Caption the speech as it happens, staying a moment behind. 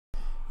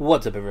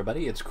What's up,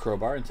 everybody? It's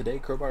Crowbar, and today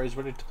Crowbar is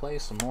ready to play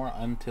some more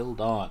Until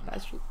Dawn.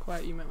 That's really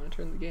quiet. You might want to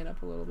turn the gain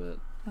up a little bit.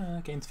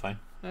 Gain's fine.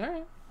 All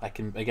right. I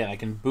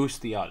can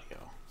boost the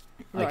audio.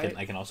 Right.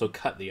 I can also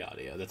cut the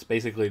audio. That's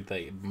basically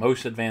the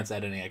most advanced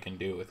editing I can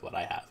do with what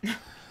I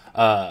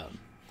have.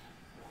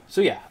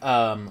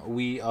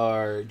 We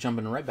are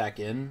jumping right back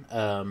in.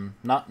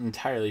 Not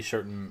entirely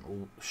certain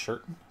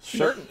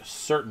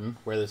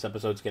where this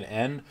episode's going to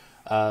end.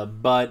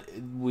 But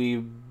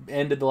we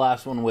ended the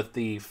last one with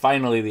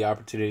finally the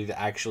opportunity to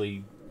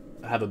actually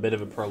have a bit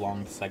of a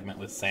prolonged segment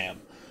with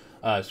Sam.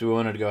 So we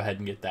wanted to go ahead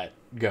and get that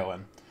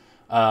going.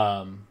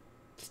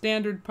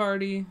 Standard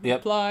party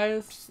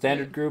applies.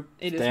 Standard group,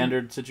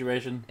 standard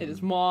situation. It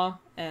is moi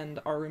and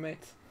our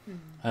roommates.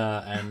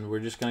 And we're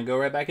just going to go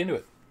right back into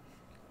it.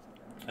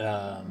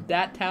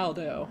 That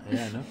Taldo.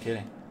 Yeah, no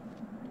kidding.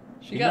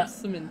 She got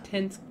some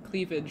intense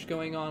cleavage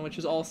going on, which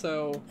is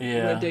also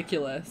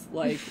ridiculous.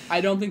 Like,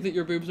 I don't think that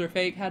your boobs are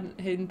fake,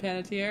 Hayden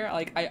Panettiere.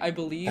 Like, I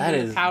believe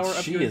in the power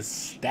of your... She is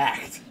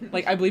stacked.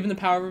 Like, I believe in the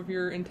power of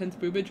your intense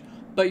boobage,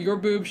 but your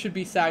boobs should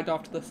be sagged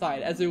off to the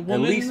side. As a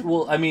woman... At least,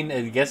 well, I mean,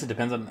 I guess it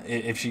depends on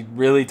if she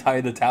really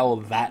tied the towel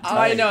that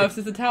tight. I know, if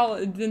it's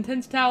the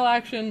intense towel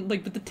action,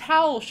 like, but the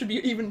towel should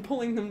be even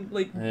pulling them,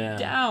 like,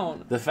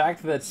 down. The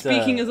fact that...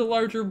 Speaking as a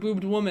larger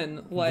boobed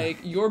woman, like,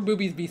 your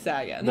boobies be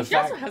sagging. She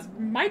also has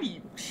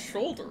mighty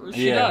shoulders.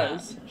 She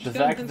does. The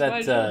fact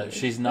that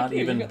she's not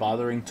even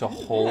bothering to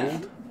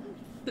hold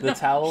the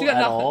towel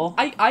at all.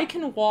 I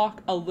can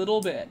walk a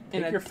little bit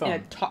in a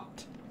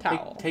tucked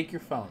towel. Take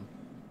your phone.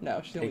 No,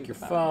 she's gonna leave the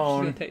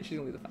phone. She's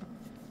gonna leave the phone.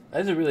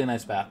 That is a really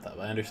nice bathtub.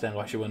 I understand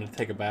why she wanted to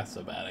take a bath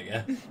so bad, I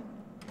guess.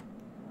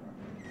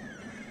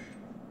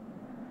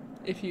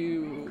 If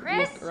you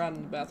look around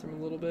in the bathroom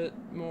a little bit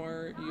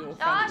more, you'll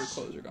find that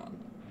your clothes are gone.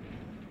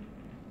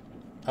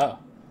 Oh.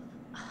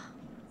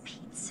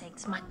 Pete's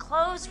sakes, my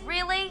clothes,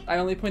 really? I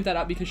only point that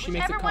out because she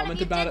makes a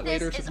comment about it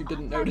later, so if you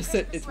didn't notice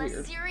it, it's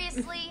weird.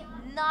 Seriously,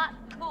 not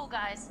cool,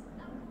 guys.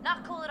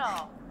 Not cool at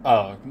all.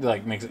 Oh,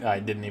 like I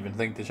didn't even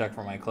think to check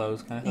for my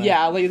clothes, kind of thing.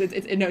 Yeah, like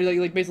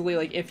like basically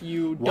like if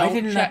you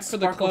don't check for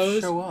the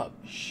clothes, show up?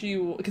 She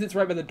will, because it's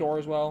right by the door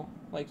as well.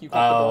 Like you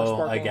cut the door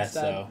sparkle I guess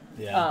instead. so.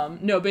 Yeah.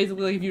 No,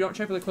 basically like if you don't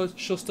check for the clothes,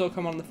 she'll still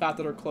come on the fact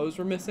that her clothes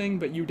were missing,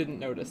 but you didn't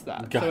notice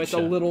that. Gotcha. So it's a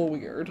little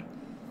weird.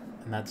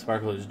 And that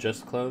sparkle is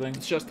just clothing?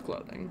 It's just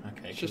clothing.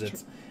 Okay,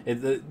 because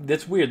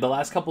it's weird. The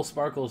last couple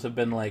sparkles have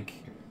been like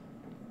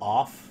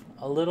off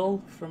a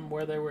little from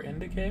where they were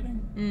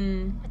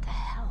indicating. What the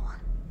hell?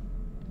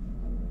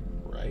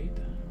 Right?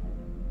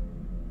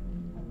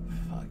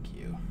 Fuck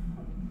you.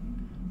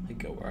 I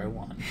go where I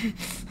want.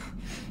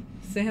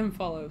 Sam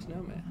follows no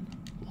man.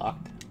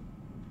 Locked?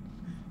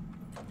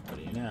 What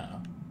do you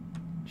know?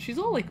 She's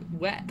all like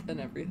wet and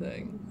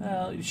everything.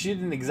 Well, she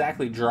didn't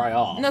exactly dry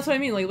off. And that's what I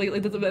mean. Like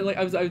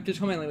I was just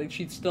commenting. Like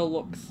she still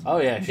looks. Oh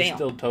yeah, she's damp.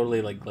 still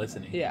totally like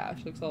glistening. Yeah,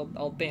 she looks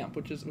all damp,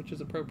 which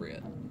is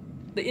appropriate.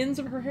 The ends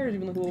of her hair is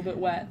even like a little bit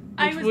wet,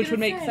 which would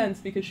make sense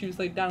because she was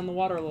like down in the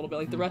water a little bit.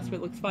 Like the rest of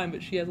it looks fine,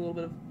 but she has a little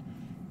bit of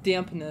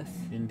dampness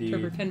to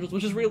her tendrils,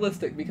 which is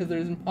realistic because it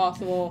is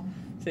impossible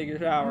to take your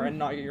shower and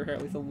not get your hair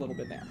at least a little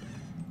bit damp.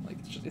 Like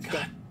it's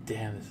God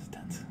damn, this is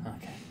tense.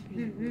 Okay.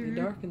 It's really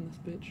dark in this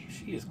bitch.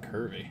 She is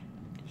curvy.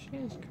 She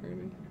is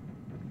curvy.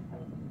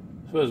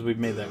 Suppose we've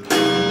made that.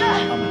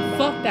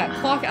 Fuck that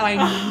clock! And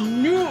I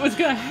knew it was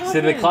gonna happen. See,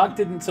 the clock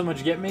didn't so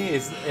much get me,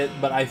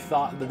 but I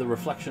thought that the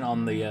reflection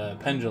on the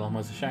pendulum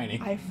was shiny.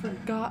 I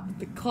forgot that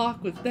the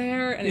clock was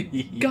there, and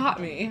it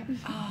got me.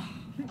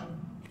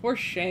 Poor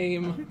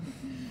shame.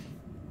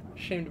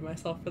 Ashamed of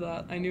myself for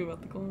that. I knew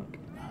about the clock.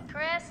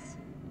 Chris?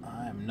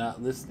 I'm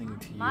not listening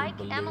to you, Mike,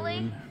 balloon.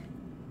 Emily?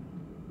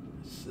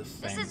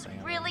 This is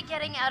really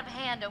getting out of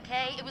hand,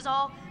 okay? It was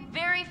all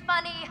very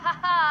funny,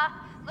 haha.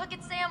 Look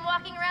at Sam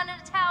walking around in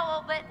a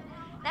towel, but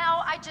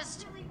now I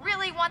just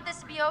really want this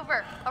to be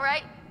over, all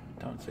right?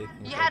 Don't say things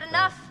You like had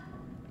enough?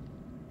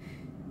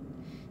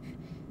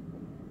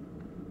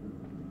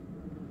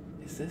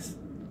 That. Is this...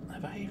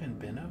 Have I even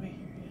been over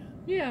here yet?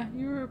 Yeah,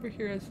 you were over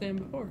here as Sam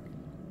before.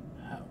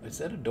 How? Is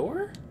that a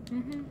door?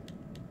 Mm-hmm.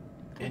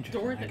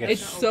 Interesting.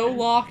 It's so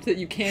locked that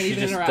you can't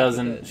even interact with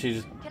it. She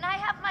just... Can I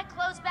have my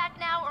clothes back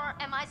now, or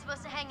am I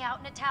supposed to hang out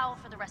in a towel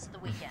for the rest of the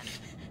weekend?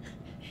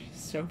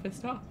 She's so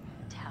pissed off.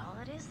 Towel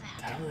it is that.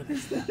 Towel it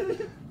is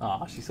that.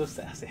 Aw, she's so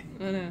sassy.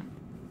 I know.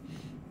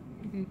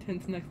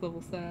 Intense next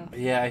level sass.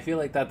 Yeah, I feel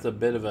like that's a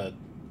bit of a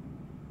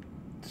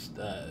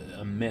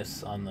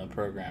miss on the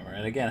programmer.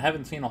 And again, I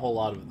haven't seen a whole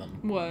lot of them.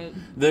 What?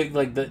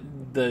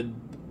 The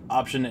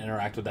option to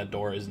interact with that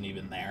door isn't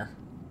even there.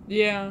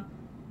 Yeah.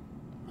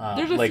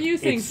 There's a few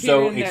things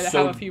here and there that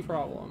have a few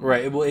problems.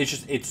 Right. Well,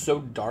 it's so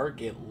dark.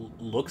 It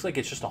looks like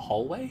it's just a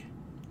hallway.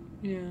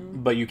 Yeah.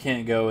 But you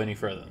can't go any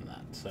further than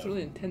that. So it's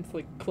really intense,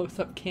 like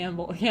close-up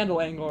candle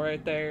angle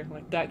right there.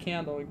 Like that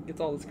candle gets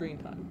all the screen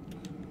time.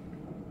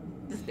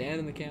 Stand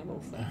in the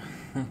candles. So.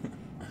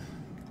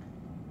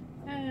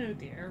 Oh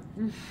dear.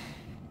 God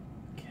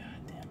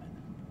damn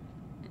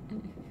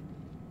it.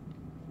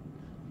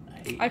 I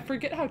I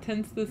forget how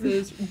tense this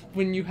is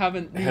when you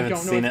haven't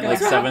seen it like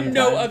You 7 have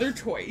no times. other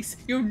choice.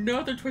 You have no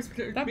other choice but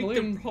to That make the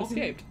balloon wrong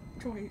escaped.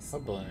 choice.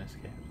 What balloon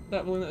escaped?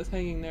 That balloon that was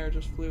hanging there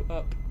just flew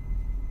up.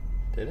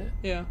 Did it?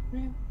 Yeah.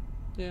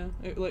 Yeah,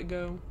 it let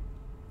go.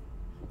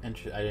 I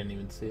didn't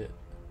even see it.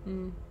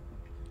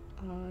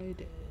 I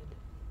did.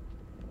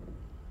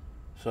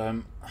 So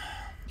I'm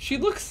She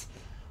looks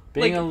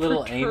being like, a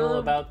little perturbed. anal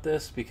about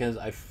this because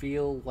I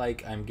feel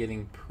like I'm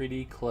getting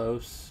pretty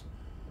close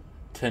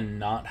to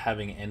not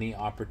having any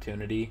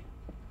opportunity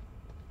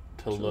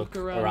to look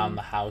around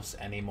the house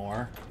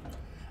anymore.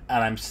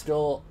 And I'm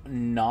still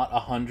not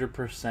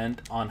 100%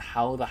 on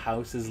how the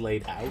house is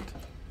laid out.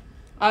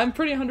 I'm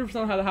pretty 100%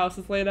 on how the house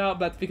is laid out,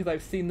 but that's because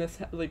I've seen this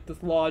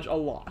lodge a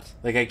lot.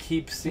 Like, I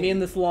keep seeing... Me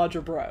and this lodge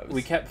are bros.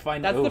 We kept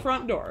finding... That's the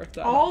front door.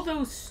 So. All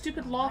those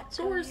stupid locked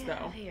doors,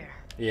 though.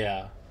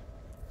 Yeah.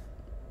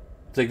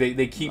 It's like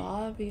they keep...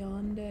 La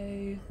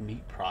Viande.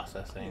 Meat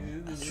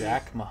processing.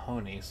 Jack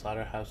Mahoney,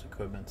 Slaughterhouse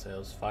Equipment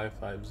Sales,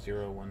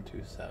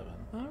 550127.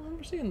 I don't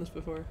remember seeing this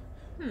before.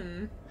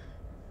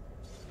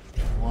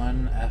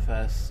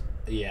 1FS...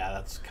 Yeah,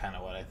 that's kind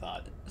of what I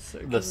thought.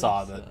 The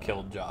saw that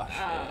killed Josh.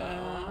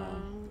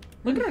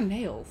 Look at her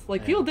nails.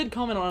 Like, people did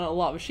comment on it a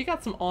lot, but she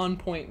got some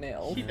on-point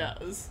nails. He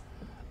does.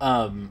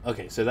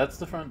 Okay, so that's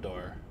the front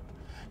door.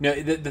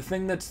 No, the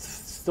thing that's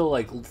still,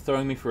 like,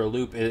 throwing me for a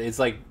loop, it's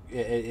like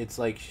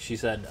she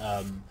said,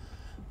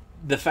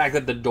 the fact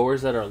that the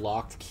doors that are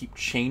locked keep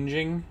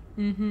changing.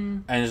 Mm-hmm.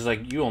 And it's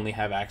like, you only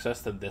have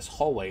access to this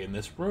hallway in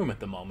this room at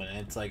the moment. And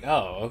it's like,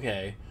 oh,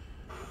 okay.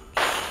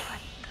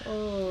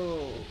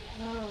 Oh.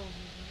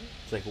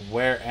 It's like,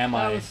 where am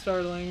I? That was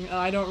startling.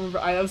 I don't remember.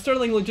 I was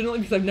startling legitimately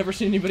because I've never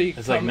seen anybody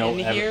it's come like,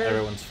 in here.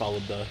 Everyone's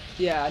followed the...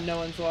 Yeah, no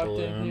one's walked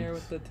balloons. in here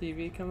with the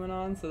TV coming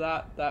on, so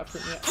that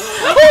freaked me out.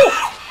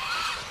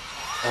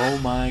 Oh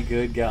my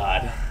good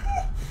God.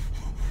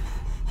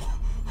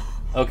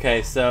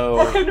 Okay, so...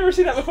 I've never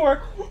seen that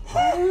before.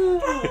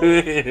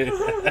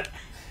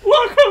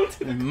 Welcome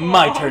to the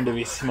My turn to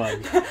be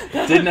smug.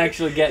 Didn't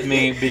actually get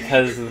me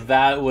because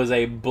that was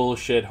a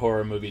bullshit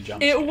horror movie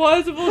jump scare. It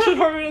was a bullshit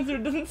horror movie, so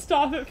it doesn't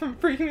stop it from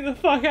freaking me the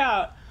fuck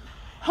out.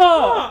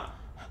 Huh.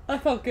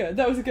 That felt good.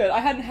 That was good. I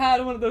hadn't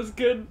had one of those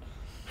good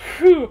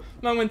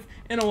moments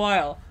in a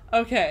while.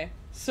 Okay.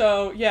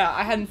 So, yeah,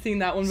 I hadn't seen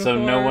that one before.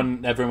 So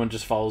everyone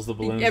just follows the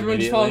balloons Everyone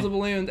just follows the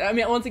immediately? balloons. I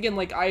mean, once again,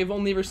 like, I've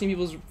only ever seen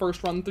people's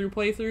first run-through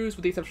playthroughs,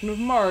 with the exception of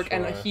Mark,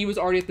 Sure. and he was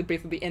already at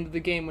basically the end of the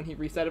game when he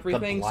reset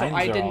everything, so blinds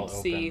I are didn't all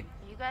see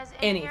You guys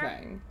in here?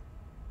 anything.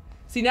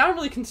 See, now I'm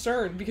really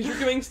concerned, because you're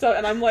doing stuff,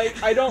 and I'm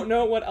like, I don't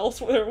know what else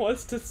there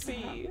was to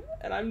see,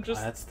 and I'm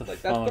just, That's the like,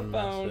 phone that's the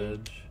phone.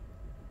 message.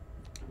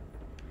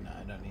 No,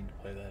 I don't need to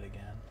play that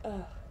again.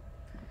 Ugh.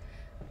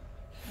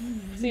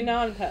 See, now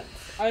I'm tense.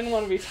 I didn't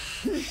want to be...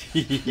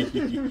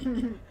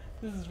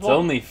 It's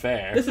only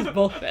fair. This is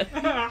bullshit.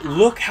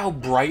 Look how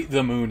bright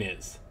the moon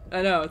is.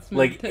 I know, it's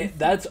Like, intense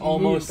that's moon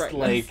almost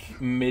brightness.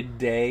 like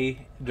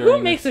midday during Who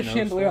makes the a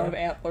chandelier out of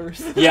snowstorm.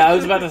 antlers? Yeah, I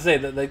was about to say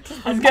that, like,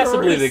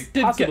 possibly the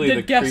Did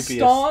creepiest Gaston,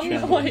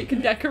 chandelier.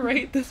 like,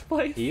 decorate this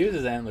place? He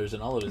uses antlers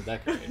in all of his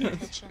decorators.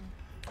 Kitchen.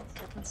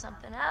 Cooking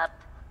something up.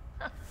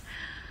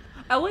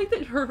 I like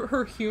that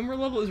her humor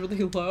level is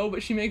really low,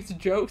 but she makes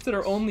jokes that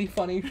are only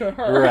funny to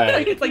her. Right.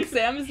 Like, it's like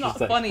Sam is not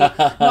She's like, funny,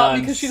 not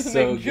because she doesn't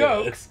so make good.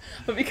 jokes,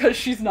 but because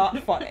she's not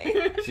funny.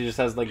 She just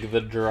has, like, the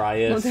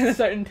driest... Montana's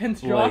that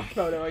intense Josh like,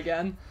 photo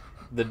again.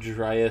 The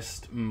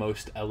driest,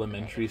 most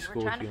elementary If you were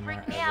school trying to humor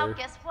freak me ever. out,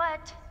 guess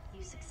what?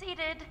 You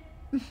succeeded.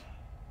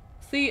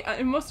 See,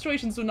 in most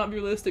situations it would not be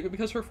realistic, but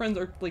because her friends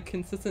are, like,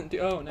 consistent...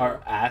 Our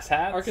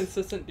asshats? Are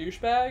consistent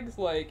douchebags,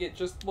 like, it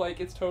just, like,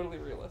 it's totally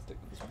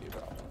realistic that this would be a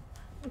problem.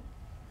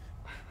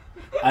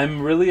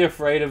 I'm really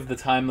afraid of the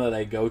time that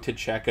I go to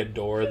check a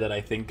door that I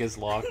think is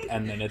locked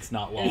and then it's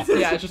not locked.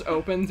 Yeah, it just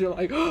opens, you're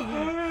like...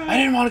 I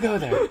didn't want to go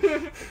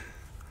there.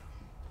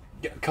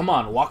 Yeah, come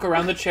on, walk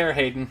around the chair,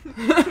 Hayden.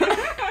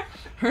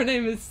 Her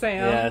name is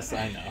Sam. Yes,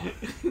 I know.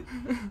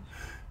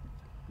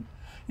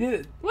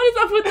 Yeah, What is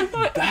up with the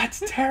foot?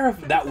 that's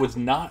terrifying. That was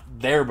not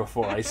there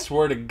before, I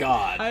swear to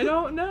God. I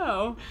don't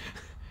know.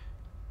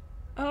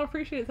 I don't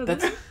appreciate that.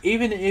 That's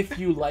even if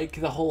you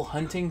like the whole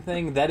hunting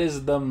thing, that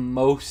is the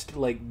most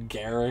like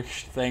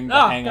garish thing to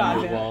hang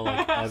on your wall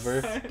like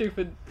ever.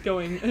 Stupid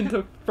going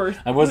into first.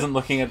 I wasn't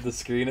looking at the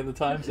screen at the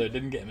time, so it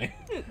didn't get me.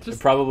 It Just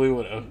probably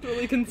would have.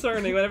 really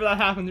concerning. Whenever that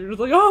happens, you're just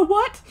like, oh,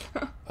 what?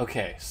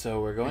 Okay, so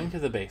we're going to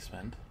the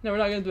basement. No, we're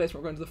not going to the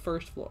basement. We're going to the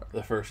first floor.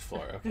 The first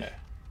floor, okay.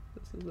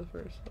 This is the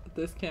first.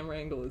 This camera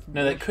angle is.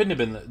 No, that couldn't have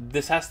been.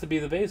 This has to be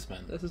the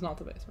basement. This is not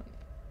the basement.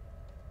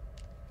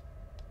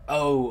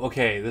 Oh,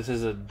 okay. This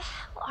is a.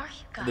 How are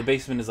you guys? The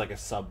basement is like a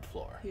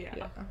subfloor.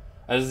 Yeah.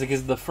 I was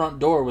because the front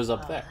door was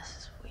up there. This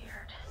is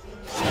weird.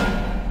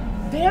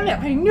 Damn it!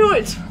 I knew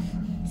it.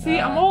 See,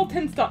 I'm all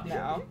tensed up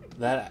now.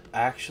 That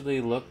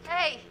actually looked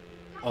Hey,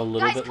 a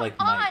little guys, bit come like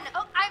on! Mike.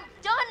 Oh, I'm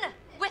done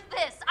with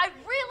this. I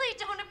really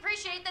don't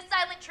appreciate the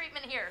silent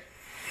treatment here.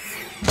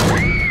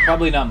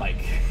 Probably not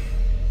Mike.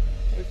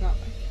 It's not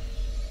like.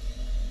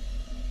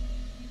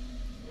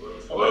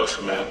 Hello,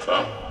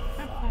 Samantha.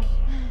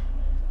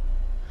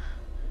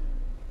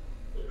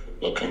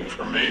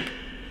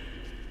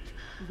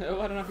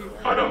 No, I don't know who you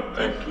are. I don't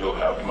think you'll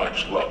have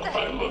much luck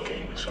by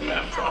looking,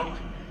 Samantha.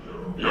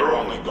 You're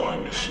only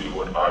going to see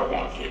what I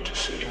want you to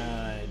see.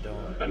 I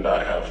don't. And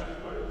I have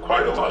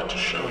quite a lot to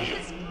show you.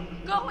 What's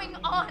going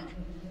on?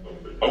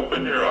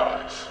 Open your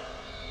eyes.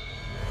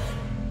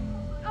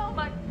 Oh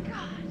my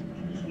god.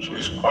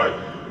 She's quite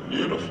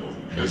beautiful,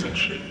 isn't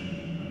she?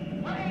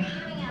 What are you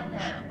doing out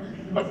there?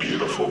 A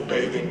beautiful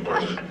bathing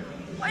bird.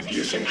 Do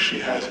you think she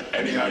has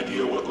any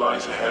idea what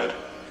lies ahead?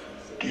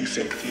 Do you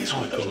think these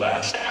were the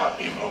last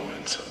happy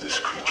moments of this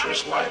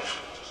creature's life?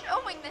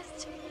 Showing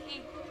this to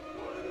me.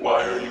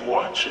 Why are you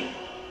watching?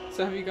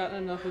 So have you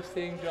gotten enough of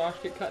seeing Josh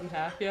get cut in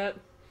half yet?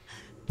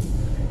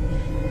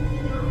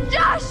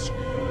 Josh!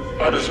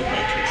 How does it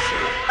make you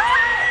feel?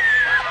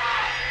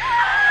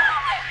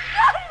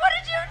 God, what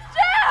did you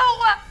do?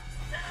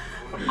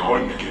 I'm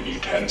going to give you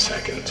 10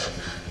 seconds.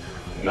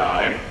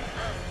 9,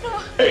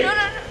 No, 8, no.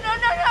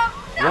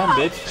 Run,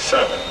 bitch.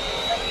 7.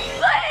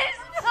 Please,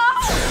 no!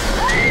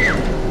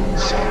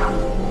 Sam.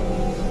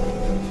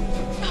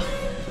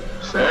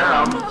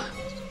 Sam.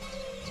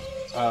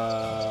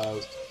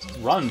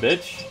 Run,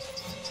 bitch.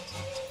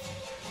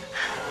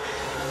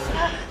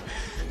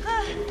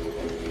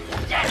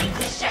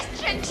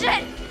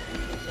 Shit.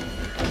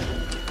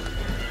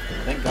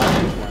 Thank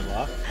God these weren't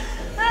locked.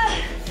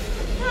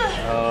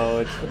 Oh,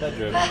 it's the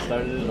bedroom. It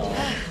started it all.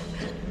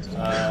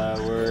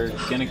 We're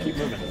gonna keep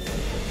moving.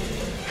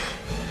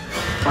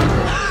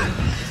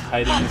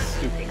 Hiding is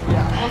stupid.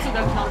 Yeah, also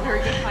that's not very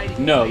good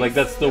hiding. No, place. like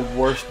that's the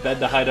worst bed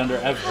to hide under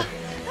ever.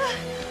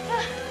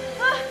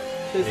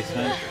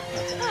 Basement?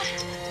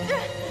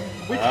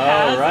 Which Oh,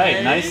 has right.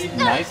 a-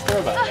 Nice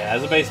throwback. It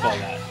has a baseball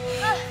bat.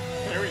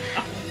 There we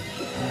go.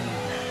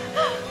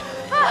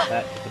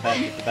 The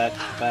bat.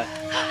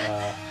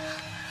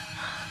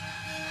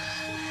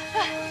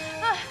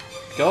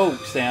 Go,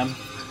 Sam.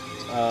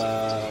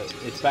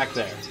 It's back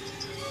there.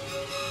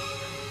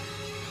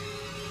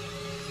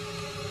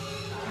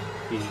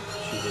 She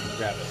didn't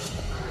grab it.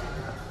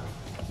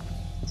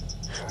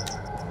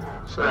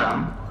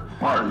 Sam,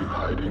 why are you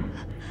hiding?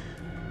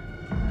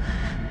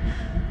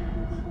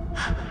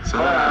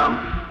 Sam,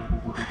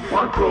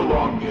 why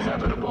prolong the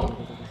inevitable?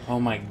 Oh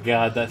my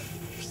God, that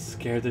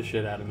scared the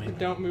shit out of me.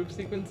 Don't move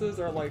sequences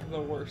are like the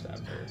worst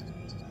ever.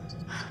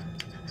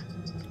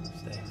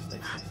 Stay.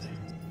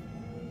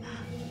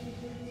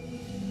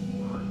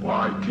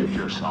 Why kid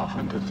yourself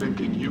into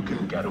thinking you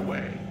can get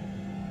away?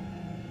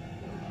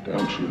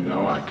 Don't you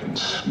know I can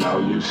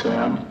smell you,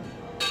 Sam?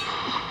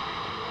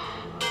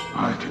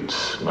 I can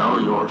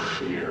smell your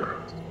fear.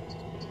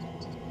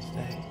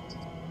 Stay.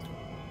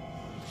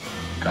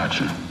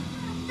 Gotcha.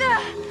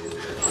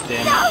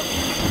 Damn it.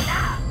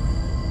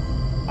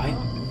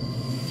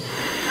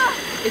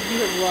 If you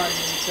had run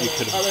You to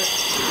could've- the other...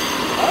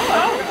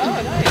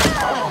 Oh, nice.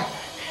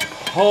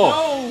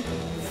 Oh,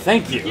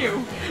 thank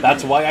you.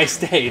 That's why I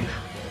stayed.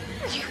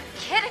 Are you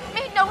kidding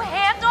me? No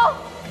handle?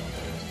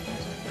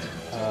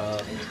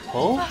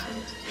 Pull?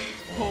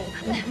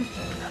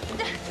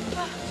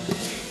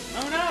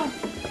 Oh no.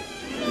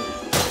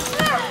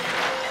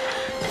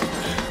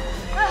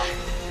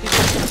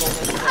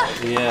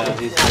 Yeah,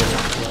 he's good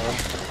as well.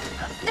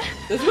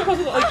 This is what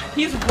causes, like,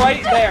 he's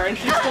right there, and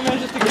she still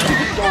manages to get to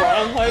the door.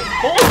 I'm like,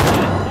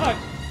 bullshit, fuck.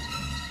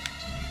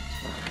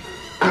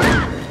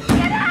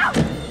 Get out!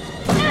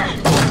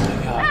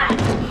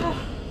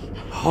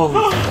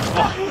 Holy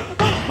fuck.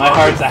 My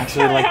heart's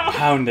actually like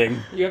pounding.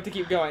 You have to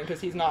keep going,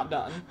 because he's not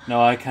done.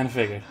 No, I kind of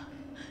figured.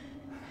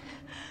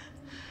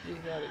 You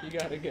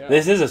gotta go.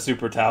 This is a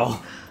super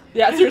towel.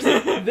 Yeah,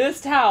 seriously,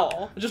 this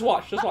towel. Just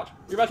watch. You're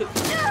about to...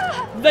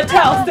 The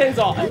towel stays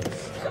on.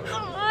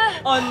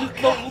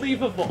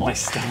 Unbelievable. My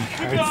stomach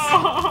hurts.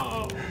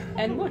 No.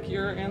 And look,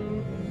 you're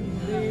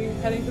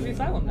heading to the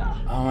asylum now.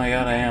 Oh my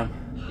God, I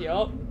am.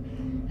 Yup.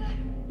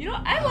 You know,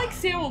 I like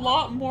Sam a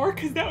lot more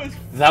because that was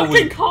That was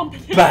freaking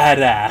competent.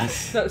 badass.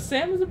 So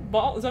Sam is a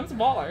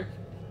baller.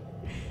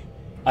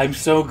 I'm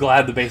so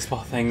glad the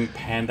baseball thing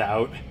panned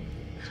out.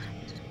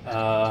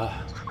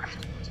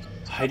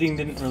 Hiding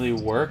didn't really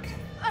work.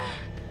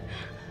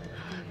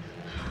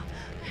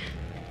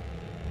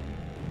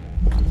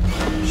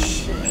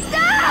 Shit.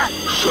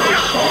 So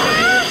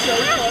sorry. So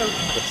close.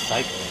 The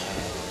cycle.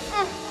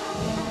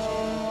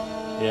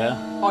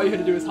 Yeah? All you had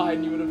to do was hide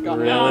and you would have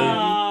gotten Really?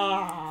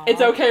 Ah. It's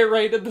okay,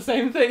 Ray did the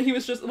same thing. He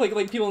was just like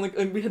people in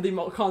the, we had the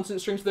constant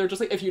streams. So they were just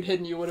like, if you'd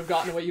hidden, you would have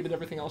gotten away. You did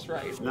everything else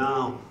right.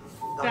 No,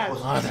 that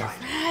That's wasn't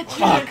right.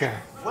 Fucker.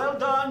 Well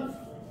done.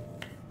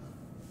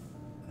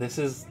 This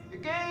is The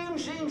game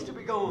seems to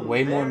be going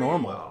way more very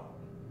normal. well.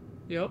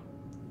 Yep.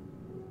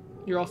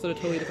 You're also at a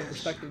totally different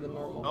perspective than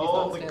normal. He's Oh,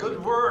 not the standing.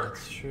 good work.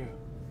 That's true.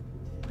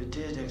 We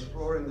did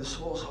exploring the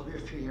source of your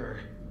fear.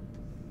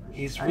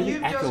 He's And really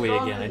you've just echoey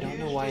gone again. I and don't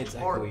know used why it it's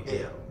for echoey.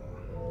 ill.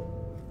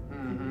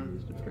 Mm-hmm.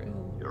 Used it for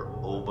ill. Your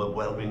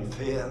overwhelming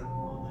fear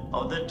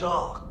of the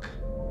dark.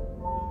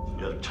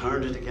 You have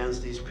turned it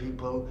against these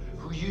people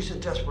who use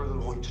it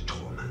desperately to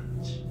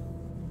torment.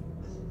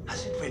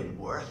 Has it been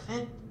worth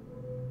it?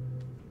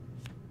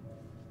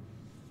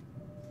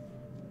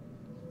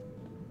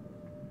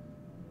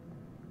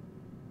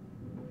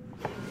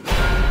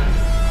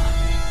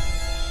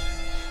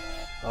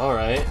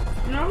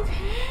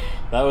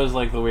 That was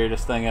like the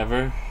weirdest thing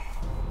ever.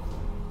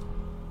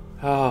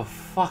 Oh,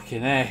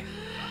 fucking A.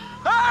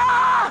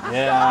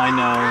 Yeah, I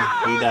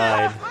know. He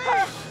died.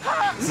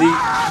 See,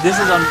 this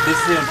is the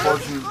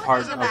unfortunate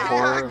part of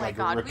horror. Like,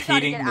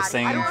 repeating the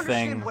same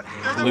thing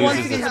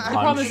loses its The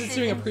problem is it's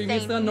doing a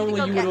previous one.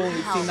 Normally you would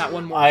only seen that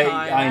one more time.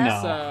 I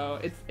know.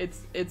 So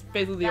it's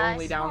basically the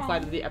only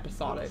downside of the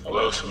episodic.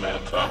 Hello,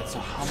 Samantha. So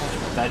how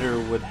much better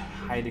would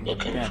hiding have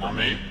been? I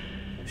mean,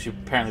 she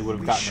apparently would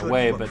have gotten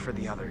away, but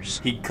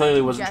he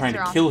clearly wasn't trying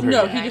to kill her.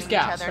 No, yet. he just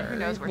gassed her.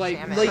 Like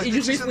it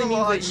just basically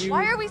means that you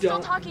Why are we still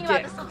don't talking get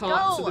about this? Let's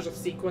caught, go. so there's a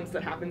sequence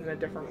that happens in a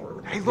different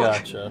order. Hey, look.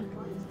 Gotcha.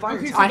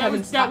 Okay, so I that haven't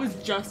was, that was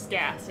just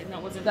gassing.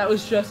 That wasn't. That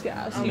was just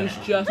gas. He was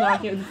just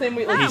knocking it the same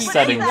way. Like He's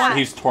setting.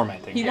 He's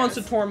tormenting. He her. wants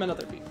to torment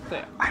other people. So,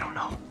 yeah. I don't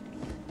know.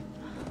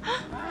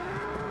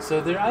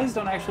 So their eyes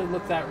don't actually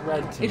look that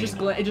red to me. It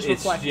just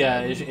reflects. Yeah,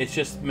 it's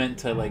just meant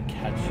to like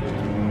catch you.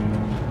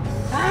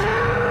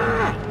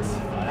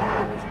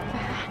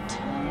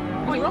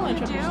 What are you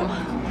gonna do?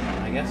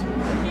 I guess.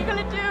 What are you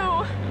gonna do?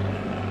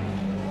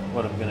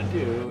 What I'm gonna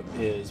do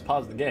is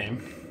pause the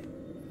game.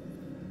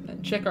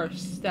 And check our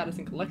status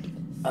and collectibles.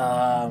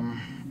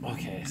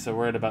 Okay, so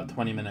we're at about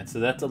 20 minutes, so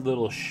that's a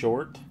little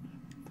short,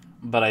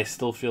 but I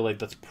still feel like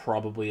that's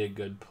probably a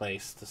good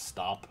place to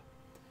stop.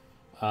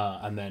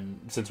 And then,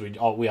 since we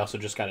also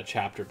just got a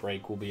chapter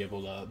break, we'll be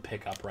able to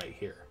pick up right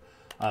here.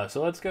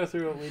 So let's go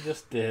through what we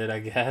just did, I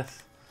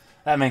guess.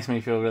 That makes me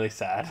feel really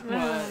sad.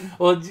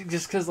 Well,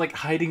 just because, like,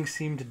 hiding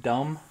seemed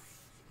dumb.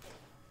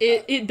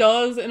 It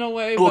does, in a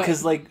way, Well, but...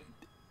 because, like,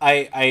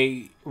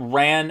 I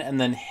ran and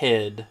then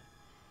hid.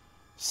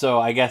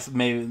 So I guess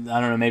maybe, I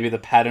don't know, maybe the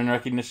pattern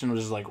recognition was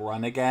just like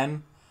run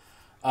again.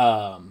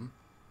 But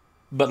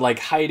like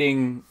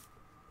hiding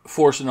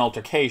forced an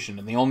altercation.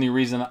 And the only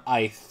reason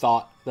I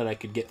thought that I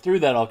could get through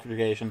that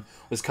altercation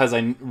was because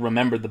I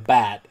remembered the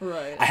bat.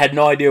 Right. I had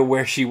no idea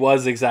where she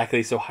was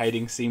exactly, so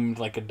hiding seemed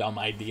like a dumb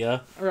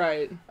idea.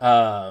 Right.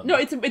 No,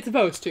 it's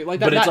supposed to. Like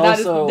that. But it's that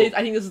also, is,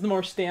 I think this is the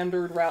more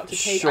standard route to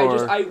take.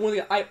 Sure.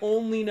 I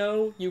only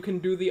know you can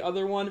do the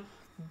other one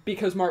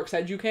because Mark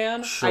said you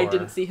can. Sure. I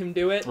didn't see him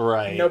do it.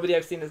 Right. Nobody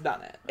I've seen has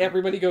done it.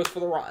 Everybody goes for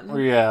the run.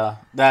 Yeah.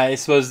 I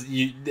suppose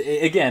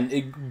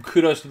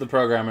kudos to the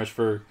programmers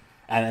for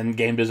and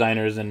game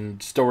designers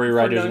and story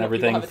writers and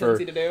everything for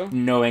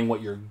knowing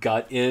what your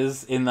gut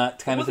is in that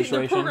kind of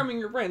situation. They're programming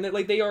your brain.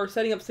 They are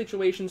setting up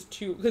situations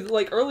to... Because,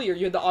 like, earlier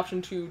you had the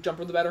option to jump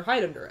over the bed or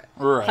hide under it.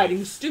 Right.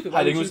 Hiding's stupid.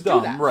 Hiding was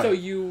dumb, right. So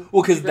you...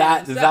 Well, because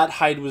that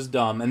hide was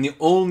dumb. And the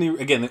only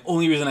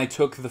reason I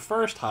took the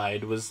first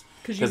hide was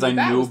because I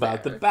knew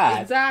about the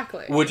bat.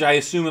 Exactly. Which I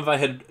assume if I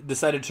had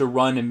decided to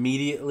run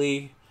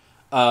immediately,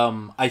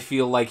 I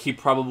feel like he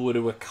probably would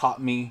have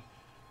caught me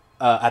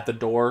at the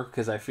door,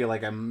 because I feel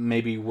like I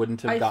maybe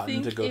wouldn't have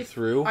gotten to go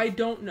through. I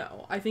don't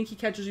know. I think he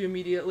catches you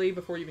immediately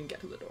before you even get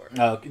to the door.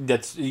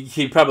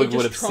 He probably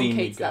would have seen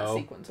me go. It just truncates that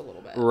sequence a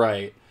little bit.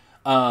 Right.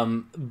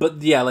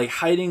 But yeah, like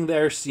hiding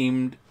there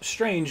seemed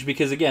strange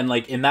because again,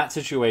 like in that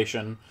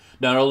situation,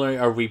 not only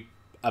are we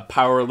a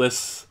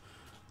powerless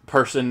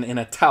person in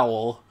a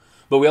towel,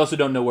 but we also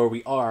don't know where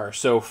we are.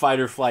 So fight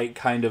or flight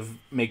kind of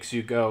makes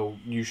you go,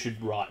 you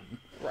should run.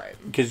 Right.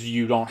 Because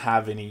you don't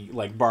have any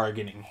like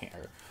bargaining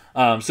here. So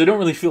I don't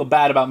really feel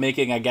bad about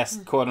making, I guess,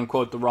 quote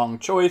unquote, the wrong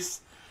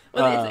choice.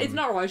 Well, it's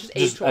not wrong. It's just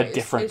a choice. A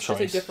different it's choice.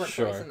 Just a different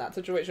choice in that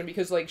situation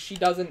because like she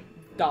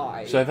doesn't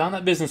die. So I found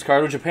that business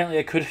card, which apparently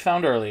I could have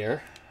found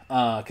earlier,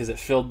 because it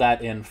filled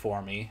that in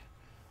for me.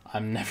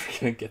 I'm never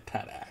gonna get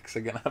that axe.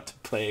 I'm gonna have to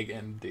play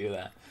again and do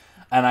that.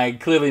 And I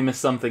clearly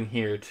missed something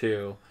here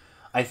too.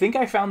 I think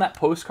I found that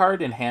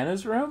postcard in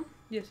Hannah's room.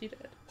 Yes, you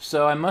did.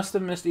 So I must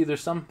have missed either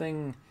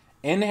something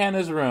in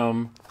Hannah's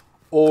room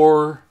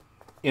or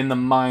in the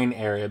mine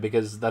area,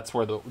 because that's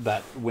where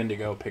that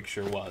Wendigo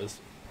picture was.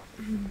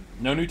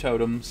 No new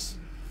totems.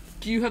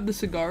 Do you have the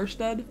cigar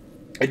stud?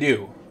 I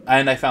do.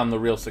 And I found the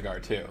real cigar,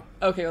 too.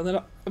 Okay, well then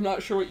I'm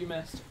not sure what you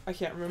missed. I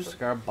can't remember.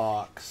 Cigar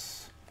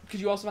box.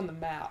 Because you also found the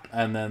map.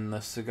 And then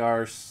the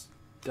cigar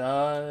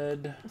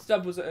stud...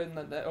 Stud was in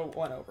the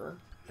one over.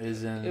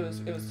 Is in... It was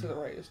to the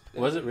right.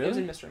 Was it really? It was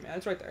in Mystery Man.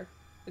 It's right there.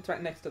 It's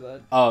right next to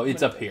the... Oh,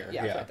 it's up here.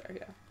 Yeah, it's right there,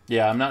 yeah.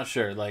 Yeah, I'm not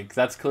sure. Like,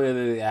 that's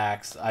clearly the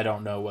axe. I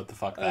don't know what the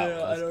fuck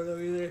that was. I don't know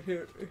either.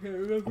 Here,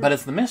 remember. But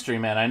it's the Mystery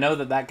Man. I know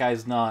that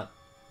guy's not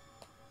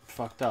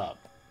fucked up.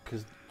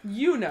 Cause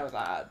you know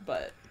that,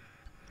 but...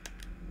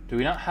 Do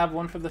we not have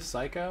one for the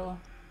Psycho?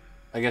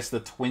 I guess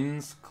the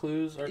twins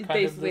clues are kind of the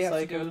basically has Psychos.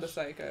 to do with the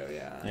Psycho,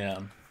 yeah. Yeah.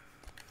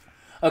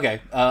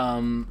 Okay,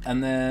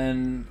 and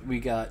then we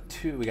got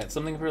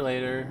something for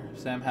later.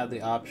 Sam had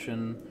the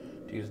option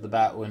to use the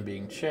bat when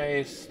being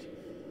chased.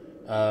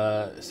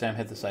 Sam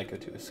hit the Psycho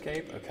to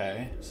escape.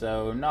 Okay,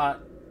 so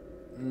not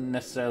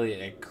necessarily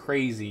a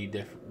crazy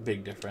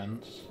big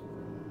difference.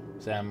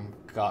 Sam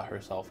got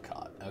herself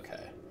caught.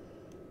 Okay.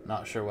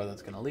 Not sure what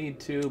that's going to lead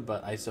to,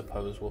 but I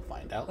suppose we'll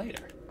find out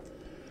later.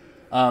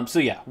 So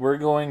yeah, we're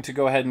going to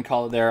go ahead and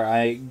call it there.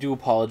 I do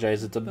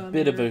apologize. It's a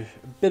bit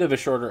of a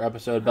shorter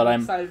episode, but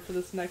I'm excited for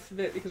this next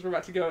bit because we're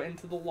about to go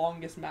into the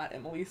longest Matt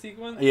Emily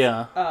sequence.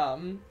 Yeah.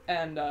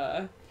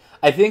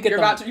 I think you're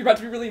about to be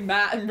really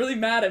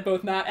mad at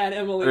both Matt and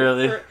Emily.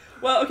 Really?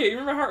 Well, okay. You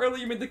remember how earlier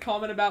you made the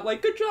comment about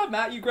like, "Good job,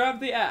 Matt. You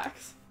grabbed the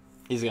axe."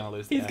 He's gonna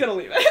lose. He's gonna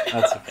leave it.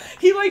 That's okay.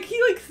 he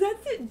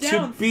sets it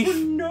down for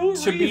no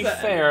reason. To be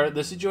fair,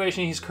 the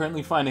situation he's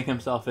currently finding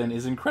himself in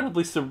is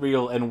incredibly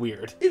surreal and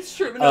weird. It's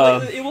true, but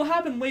no, it will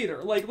happen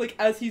later. Like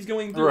as he's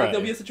going through, right.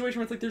 There'll be a situation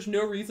where it's like there's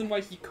no reason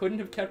why he couldn't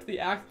have kept the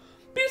axe.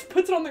 But he just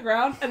puts it on the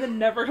ground and then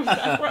never comes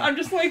back for it. I'm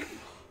just like,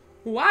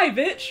 why,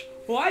 bitch?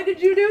 Why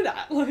did you do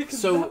that? Like,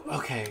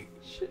 okay.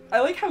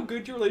 I like how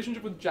good your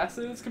relationship with Jess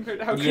is compared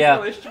to how good your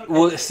relationship with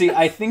Well, see,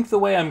 I think the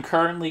way I'm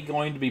currently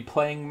going to be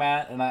playing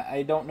Matt, and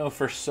I don't know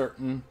for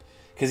certain,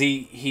 because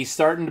he's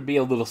starting to be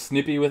a little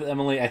snippy with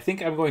Emily, I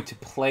think I'm going to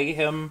play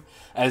him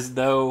as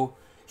though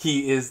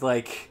he is,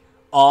 like,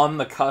 on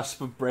the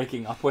cusp of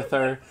breaking up with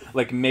her.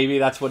 Like, maybe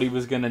that's what he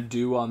was going to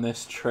do on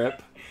this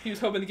trip. He was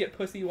hoping to get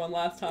pussy one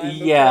last time.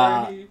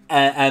 Yeah,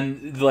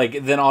 and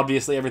like, then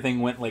obviously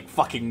everything went, like,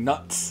 fucking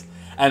nuts.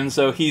 And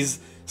so he's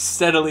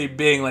steadily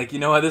being like, you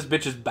know what, this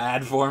bitch is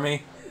bad for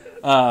me.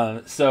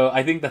 So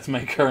I think that's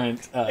my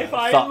current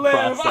thought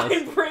process.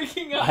 I'm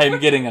breaking up. I'm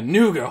getting a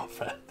new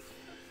girlfriend.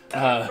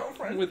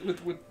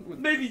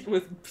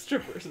 With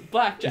strippers and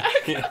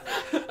blackjack. Yeah.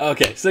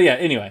 Okay, so yeah,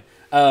 anyway.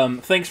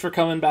 Thanks for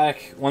coming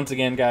back once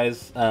again,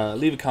 guys.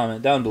 Leave a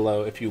comment down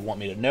below if you want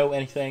me to know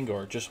anything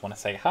or just want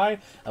to say hi.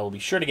 I will be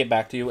sure to get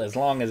back to you as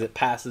long as it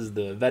passes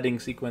the vetting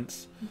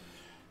sequence.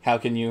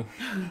 What can you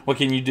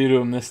do to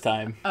them this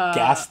time?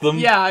 Gas them?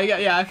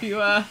 Yeah. If you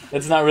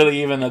it's not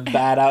really even a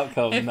bad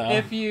outcome.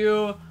 If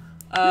you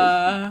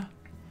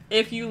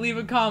leave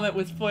a comment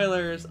with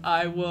spoilers,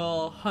 I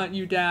will hunt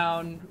you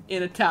down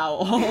in a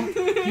towel.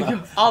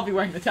 I'll be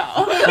wearing the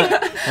towel.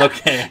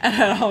 Okay.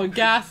 And I'll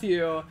gas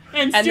you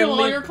and steal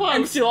all your clothes.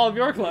 And steal all of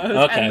your clothes.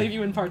 Okay. And leave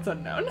you in parts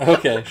unknown.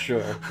 Okay,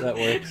 sure, that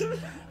works.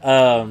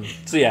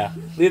 So yeah,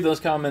 leave those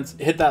comments.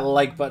 Hit that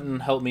like button.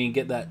 Help me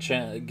get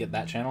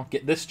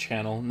this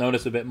channel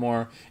notice a bit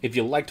more. If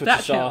you liked what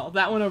you saw,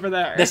 that one over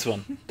there. This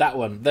one, that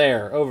one,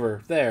 there,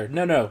 over there.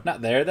 No,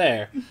 not there,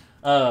 there.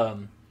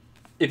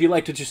 If you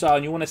liked what you saw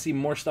and you want to see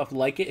more stuff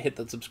like it, hit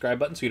that subscribe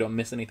button so you don't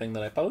miss anything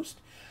that I post.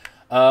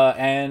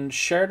 And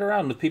share it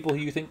around with people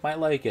who you think might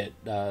like it.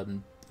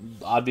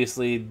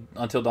 Obviously,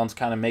 Until Dawn's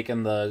kind of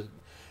making the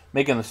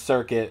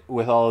circuit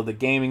with all of the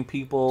gaming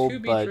people,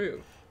 but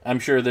true. I'm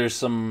sure there's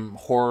some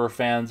horror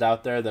fans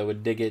out there that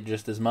would dig it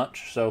just as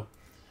much. So,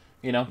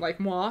 you know, like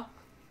moi,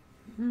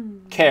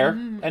 care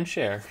and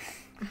share.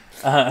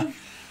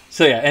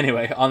 So yeah.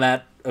 Anyway, on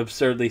that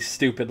absurdly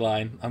stupid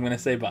line, I'm gonna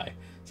say bye.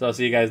 So I'll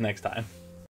see you guys next time.